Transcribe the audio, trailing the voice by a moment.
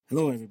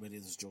Hello, everybody.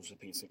 This is Joseph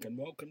Pasek, and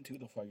welcome to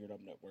the Fired Up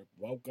Network.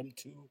 Welcome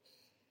to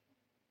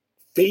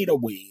Fade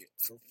Away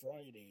for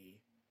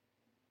Friday,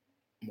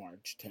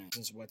 March 10th.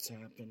 This is what's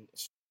happened.